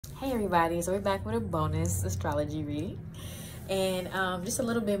Hey everybody, so we're back with a bonus astrology reading, and just a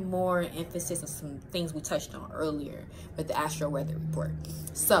little bit more emphasis on some things we touched on earlier with the astro weather report.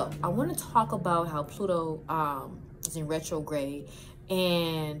 So I want to talk about how Pluto is in retrograde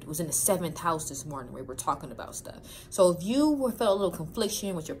and was in the 7th house this morning where we're talking about stuff. So if you felt a little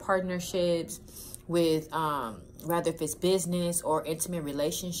confliction with your partnerships, with rather if it's business or intimate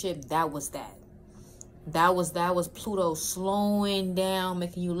relationship, that was that. That was Pluto slowing down,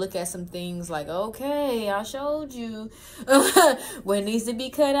 making you look at some things like, okay, I showed you what needs to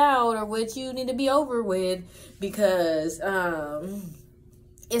be cut out or what you need to be over with, because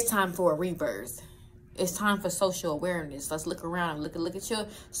it's time for a rebirth. It's time for social awareness. Let's look around, look at your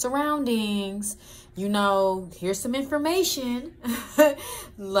surroundings. You know, here's some information,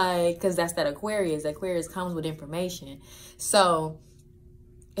 like, because that's that Aquarius. Aquarius comes with information. So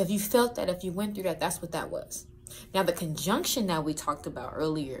if you felt that, if you went through that, that's what that was. Now, the conjunction that we talked about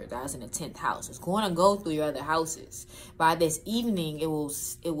earlier, that was in the 10th house, is going to go through your other houses. By this evening, it will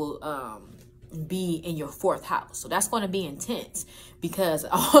be in your 4th house. So that's going to be intense, because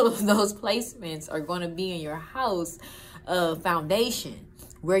all of those placements are going to be in your house of foundation,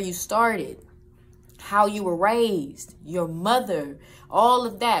 where you started, how you were raised, your mother, all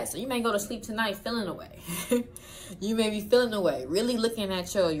of that. So you may go to sleep tonight feeling away. You may be feeling away, really looking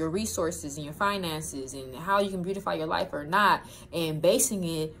at your resources and your finances and how you can beautify your life or not, and basing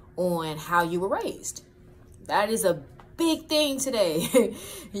it on how you were raised. That is a big thing today.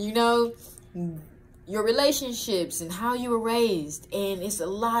 You know, your relationships and how you were raised. And it's a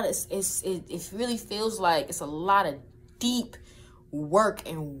lot of, it really feels like it's a lot of deep work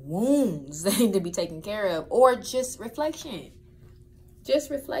and wounds that need to be taken care of, or just reflection. Just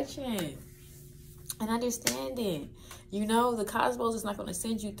reflection. And understanding, you know, the cosmos is not going to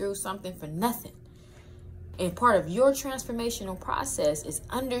send you through something for nothing. And part of your transformational process is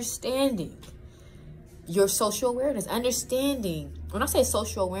understanding your social awareness. Understanding, when I say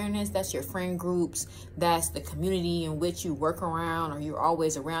social awareness, that's your friend groups, that's the community in which you work around, or you're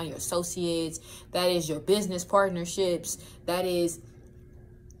always around your associates. That is your business partnerships. That is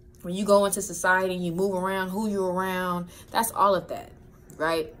when you go into society and you move around, who you're around. That's all of that.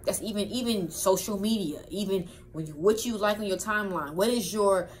 Right? That's even social media, even what you like on your timeline. What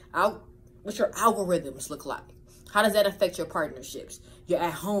your algorithms look like? How does that affect your partnerships? You're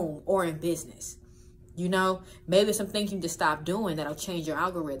at home or in business. You know, maybe some things you need to stop doing that'll change your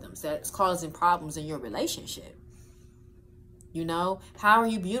algorithms, that's causing problems in your relationship. You know, how are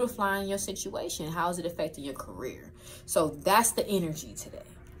you beautifying your situation? How is it affecting your career? So that's the energy today.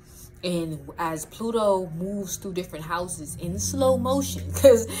 And as Pluto moves through different houses in slow motion,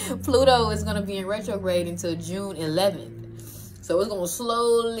 because Pluto is going to be in retrograde until June 11th. So it's going to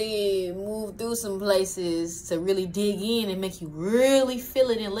slowly move through some places to really dig in and make you really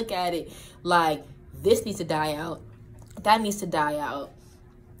feel it and look at it like this needs to die out, that needs to die out,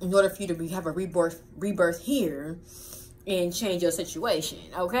 in order for you to have a rebirth here and change your situation,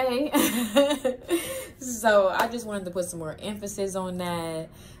 okay? So I just wanted to put some more emphasis on that.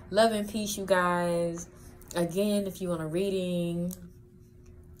 Love and peace, you guys. Again, if you want a reading,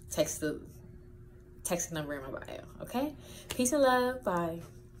 text the number in my bio, okay? Peace and love. Bye.